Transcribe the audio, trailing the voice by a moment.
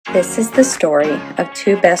This is the story of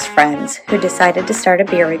two best friends who decided to start a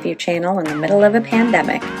beer review channel in the middle of a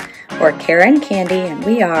pandemic. We're Kara and Candy, and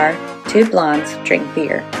we are Two Blondes Drink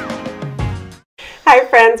Beer. Hi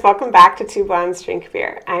friends, welcome back to Two Blondes Drink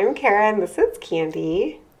Beer. I'm Kara and this is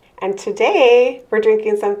Candy. And today we're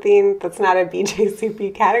drinking something that's not a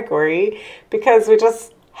BJCP category because we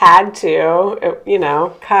just had to,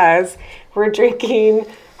 because we're drinking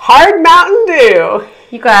hard Mountain Dew.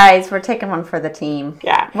 You guys, we're taking one for the team.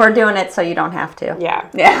 Yeah. We're doing it so you don't have to. Yeah.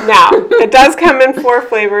 Now, it does come in 4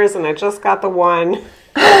 flavors and I just got the one.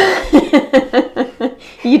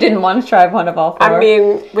 You didn't want to try one of all 4. I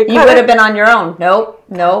mean, you would have been on your own.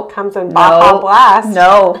 Nope. Comes in Baja Blast.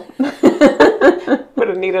 No. Would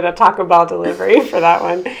have needed a Taco Bell delivery for that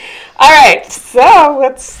one. All right, so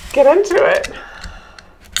let's get into it.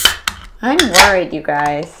 I'm worried, you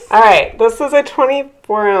guys. All right, this is a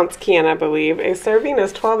 24-ounce can, I believe. A serving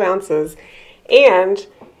is 12 ounces, and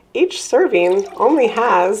each serving only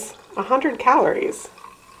has 100 calories.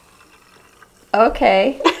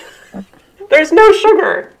 Okay. There's no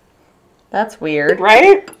sugar. That's weird.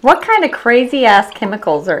 Right? What kind of crazy-ass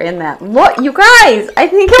chemicals are in that? Look, you guys, I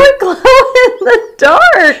think it would glow in the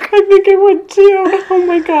dark. I think it would too. Oh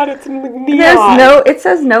my god, it's neon. It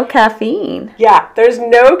says no caffeine. Yeah, there's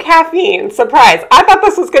no caffeine. Surprise. I thought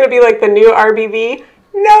this was going to be like the new RBV.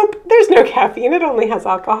 Nope, there's no caffeine. It only has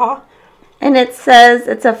alcohol. And it says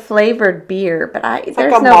it's a flavored beer, but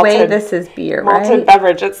there's no way this is beer, right? Malted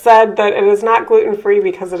beverage. It said that it is not gluten-free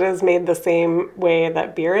because it is made the same way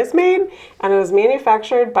that beer is made, and it is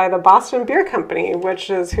manufactured by the Boston Beer Company, which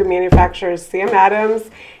is who manufactures Sam Adams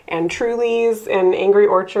and Truly's and Angry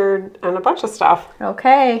Orchard and a bunch of stuff.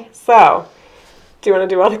 Okay. So, do you want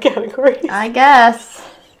to do all the categories? I guess.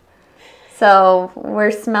 So, we're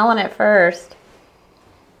smelling it first.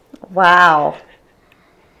 Wow.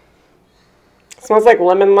 Smells like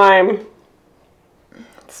lemon lime.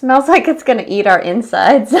 It smells like it's going to eat our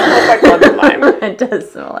insides. It smells like lemon lime. It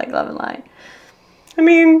does smell like lemon lime. I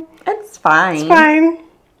mean, it's fine. It's fine.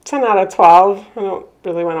 10 out of 12. I don't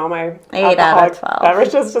really want all my 8 out of 12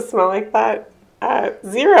 beverages to smell like that.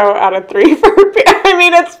 0 out of 3 for beer. I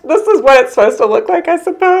mean, this is what it's supposed to look like, I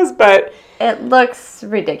suppose, but it looks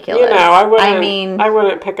ridiculous. I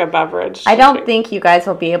wouldn't pick a beverage. I don't think you guys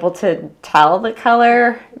will be able to tell the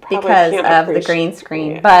color because of the green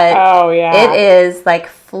screen, but it is like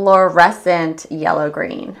fluorescent yellow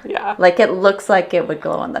green. Yeah. Like it looks like it would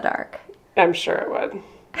glow in the dark. I'm sure it would.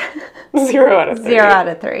 0 out of 3. 0 out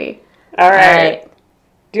of 3. All right.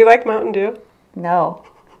 Do you like Mountain Dew? No.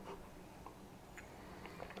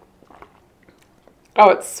 Oh,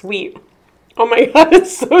 it's sweet. Oh my god,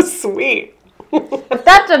 it's so sweet. If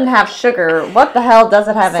that doesn't have sugar, what the hell does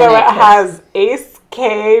it have in it? So it has Ace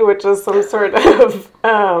K, which is some sort of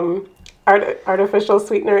artificial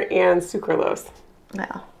sweetener, and sucralose.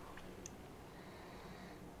 No.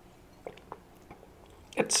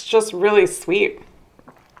 It's just really sweet.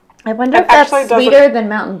 I wonder if that's sweeter than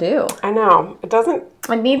Mountain Dew. I know. It doesn't...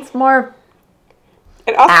 It needs more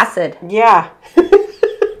acid. Yeah.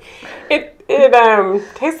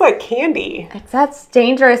 It tastes like candy. That's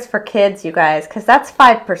dangerous for kids, you guys, because that's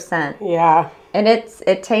 5%. Yeah. And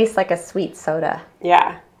it tastes like a sweet soda.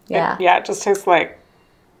 Yeah. Yeah. It just tastes like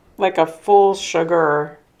a full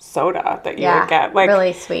sugar soda that you would get. Like,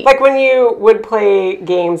 really sweet. Like when you would play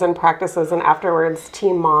games and practices and afterwards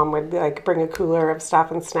Team Mom would like bring a cooler of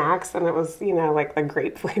stuff and snacks and it was, like the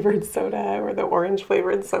grape flavored soda or the orange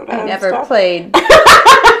flavored soda. I never played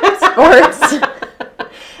sports.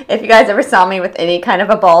 If you guys ever saw me with any kind of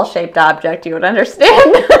a ball-shaped object, you would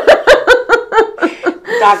understand.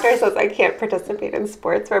 Doctor says I can't participate in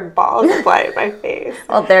sports where balls fly at my face.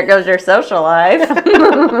 Well, there goes your social life.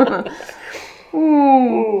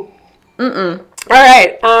 Mm. Mm-mm. All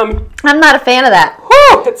right. I'm not a fan of that.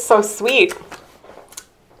 Whew, it's so sweet.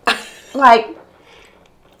 Like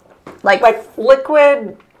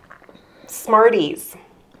liquid Smarties.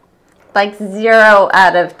 Like 0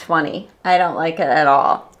 out of 20. I don't like it at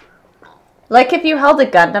all. Like if you held a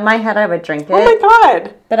gun to my head, I would drink it. Oh my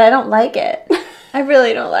god. But I don't like it. I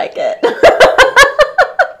really don't like it.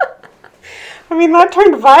 I mean, that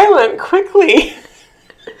turned violent quickly.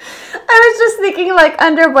 I was just thinking, like,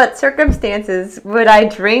 under what circumstances would I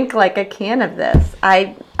drink, like, a can of this?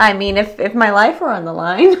 I mean, if my life were on the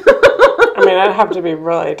line. I mean, I'd have to be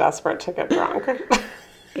really desperate to get drunk.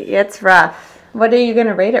 It's rough. What are you going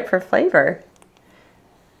to rate it for flavor?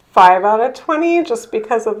 5 out of 20, just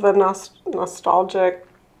because of the nostalgic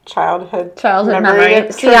childhood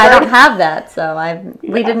memory. See, I don't have that, so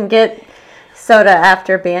we didn't get soda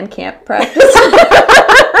after band camp practice.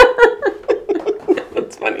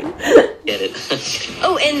 That's funny. Get it.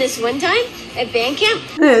 Oh, And this one time at band camp.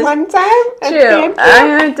 One time at True. band camp?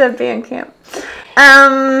 I went to band camp.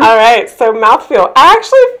 All right, so mouthfeel. I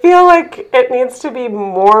actually feel like it needs to be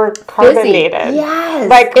more carbonated. Yes.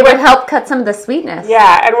 Like it would help cut some of the sweetness.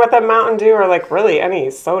 Yeah, and with a Mountain Dew or like really any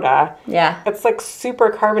soda, Yeah. it's like super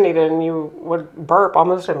carbonated and you would burp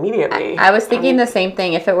almost immediately. I was thinking the same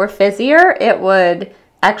thing. If it were fizzier, it would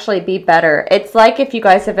actually be better. It's like if you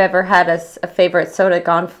guys have ever had a favorite soda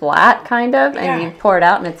gone flat, kind of, and you pour it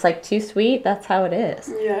out and it's like too sweet. That's how it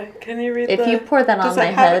is. Yeah, can you read If you pour that on my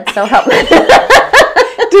it head, so help me.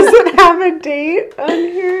 Does it have a date on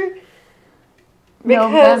here?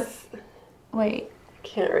 Because wait, I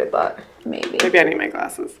can't read that. Maybe I need my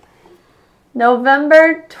glasses.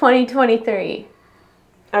 November 2023.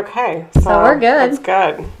 Okay, So we're good. That's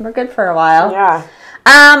good. We're good for a while. Yeah.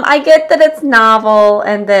 I get that it's novel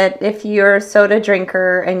and that if you're a soda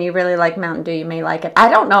drinker and you really like Mountain Dew, you may like it. I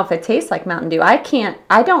don't know if it tastes like Mountain Dew.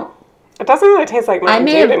 It doesn't really taste like Mountain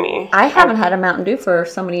Dew to me. I haven't had a Mountain Dew for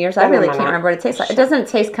so many years. I really can't remember what it tastes like. It doesn't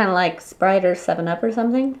taste kind of like Sprite or 7-Up or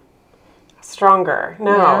something? Stronger.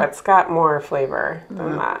 No, it's got more flavor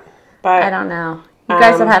than that. But I don't know. You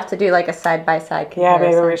guys would have to do like a side-by-side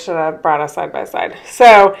comparison. Yeah, maybe we should have brought a side-by-side.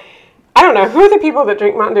 So, I don't know. Who are the people that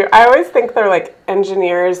drink Mountain Dew? I always think they're like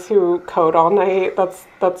engineers who code all night. That's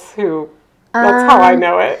how I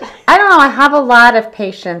know it. I don't know. I have a lot of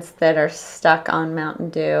patients that are stuck on Mountain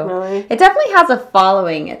Dew. Really? It definitely has a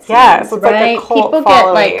following, it seems. Yeah, so it's right? like a cult people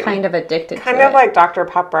following. Get like kind of addicted to it. Kind of like Dr.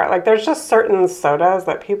 Pepper. Like there's just certain sodas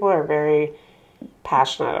that people are very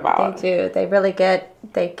passionate about. They do. They really get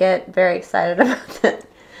very excited about it.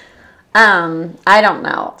 I don't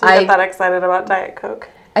know. Do you get that excited about Diet Coke?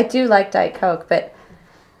 I do like Diet Coke, but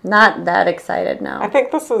not that excited, no. I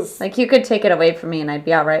think this is... Like, you could take it away from me and I'd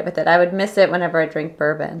be all right with it. I would miss it whenever I drink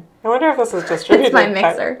bourbon. I wonder if this is distributed It's my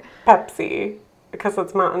mixer. Pepsi, because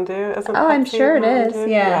it's Mountain Dew. Isn't Oh, I'm Pepsi sure it Mountain is, Dew?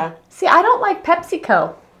 yeah. See, I don't like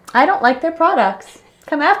PepsiCo. I don't like their products.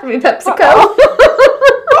 Come after me, PepsiCo.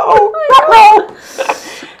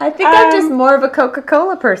 I think I'm just more of a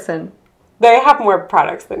Coca-Cola person. They have more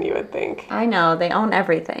products than you would think. I know. They own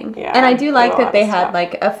everything. Yeah, and I do like that they had stuff.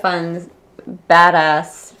 like a fun,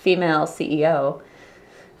 badass female CEO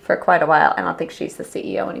for quite a while. I don't think she's the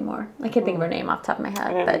CEO anymore. I can't think of her name off the top of my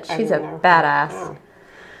head, but she's a badass. Oh.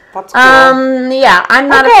 That's cool. Yeah, I'm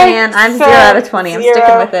not a fan. I'm 0 out of 20. I'm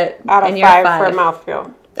sticking with it. Out of and you're 5 for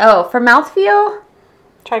mouthfeel. Oh, for mouthfeel?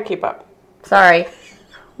 Try to keep up. Sorry.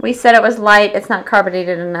 We said it was light. It's not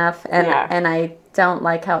carbonated enough, and I don't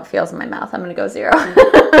like how it feels in my mouth. I'm going to go 0.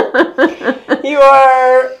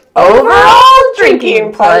 Your overall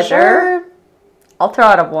drinking pleasure? I'll throw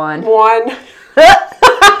out a 1. 1.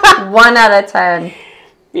 1 out of 10.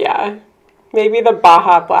 Yeah. Maybe the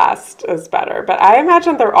Baja Blast is better, but I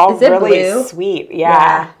imagine they're all really blue? Sweet.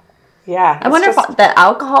 Yeah. I wonder if the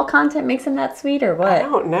alcohol content makes them that sweet or what. I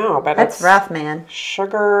don't know, but that's rough, man.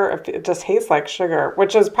 Sugar, it just tastes like sugar,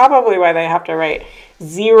 which is probably why they have to write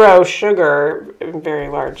 0 sugar in very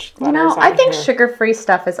large letters. You know, I think sugar-free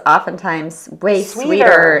stuff is oftentimes way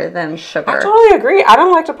sweeter than sugar. I totally agree. I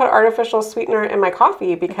don't like to put artificial sweetener in my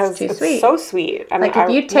coffee because it's so sweet. And like if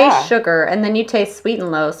you taste sugar and then you taste Sweet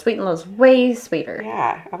and Low's way sweeter.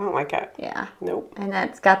 Yeah, I don't like it. Yeah. Nope. And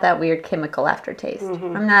that's got that weird chemical aftertaste.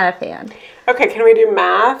 I'm not a fan. Okay, can we do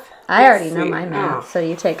math? I already know my math, so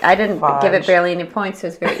you take... I didn't give it barely any points, so it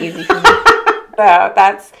was very easy for me. So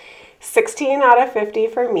that's 16 out of 50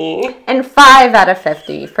 for me. And 5 out of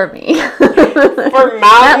 50 for me. For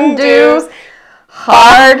Mountain Dew's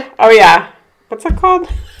hard. Oh, yeah. What's it called?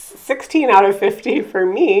 16 out of 50 for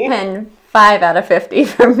me. And 5 out of 50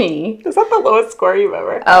 for me. Is that the lowest score you've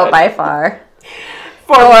ever had? Oh, by far.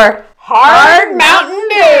 For Hard Mountain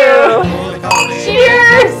Dew.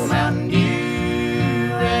 Cheers!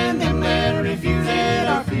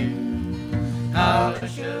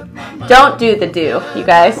 Don't do the do, you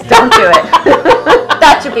guys. Don't do it.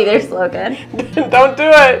 That should be their slogan. Don't do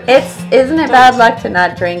it. Isn't it bad luck to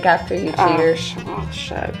not drink after you cheers? Oh,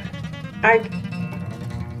 shit. I'm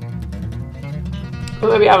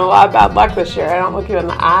going to be having a lot of bad luck this year. I don't look you in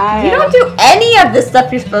the eye. You don't do any of the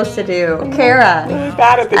stuff you're supposed to do, Kara. I'm really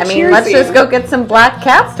bad at the cheersing. Let's just go get some black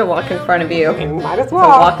cats to walk in front of you. Might as well.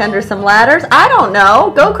 Walk under some ladders. I don't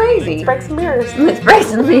know. Go crazy. Let's break some mirrors. Let's break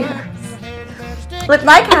some mirrors. Look,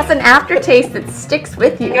 like has an aftertaste that sticks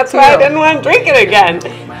with you. That's why I didn't want to drink it again.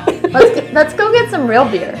 Let's go get some real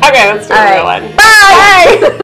beer. Okay, let's do a real one. Bye!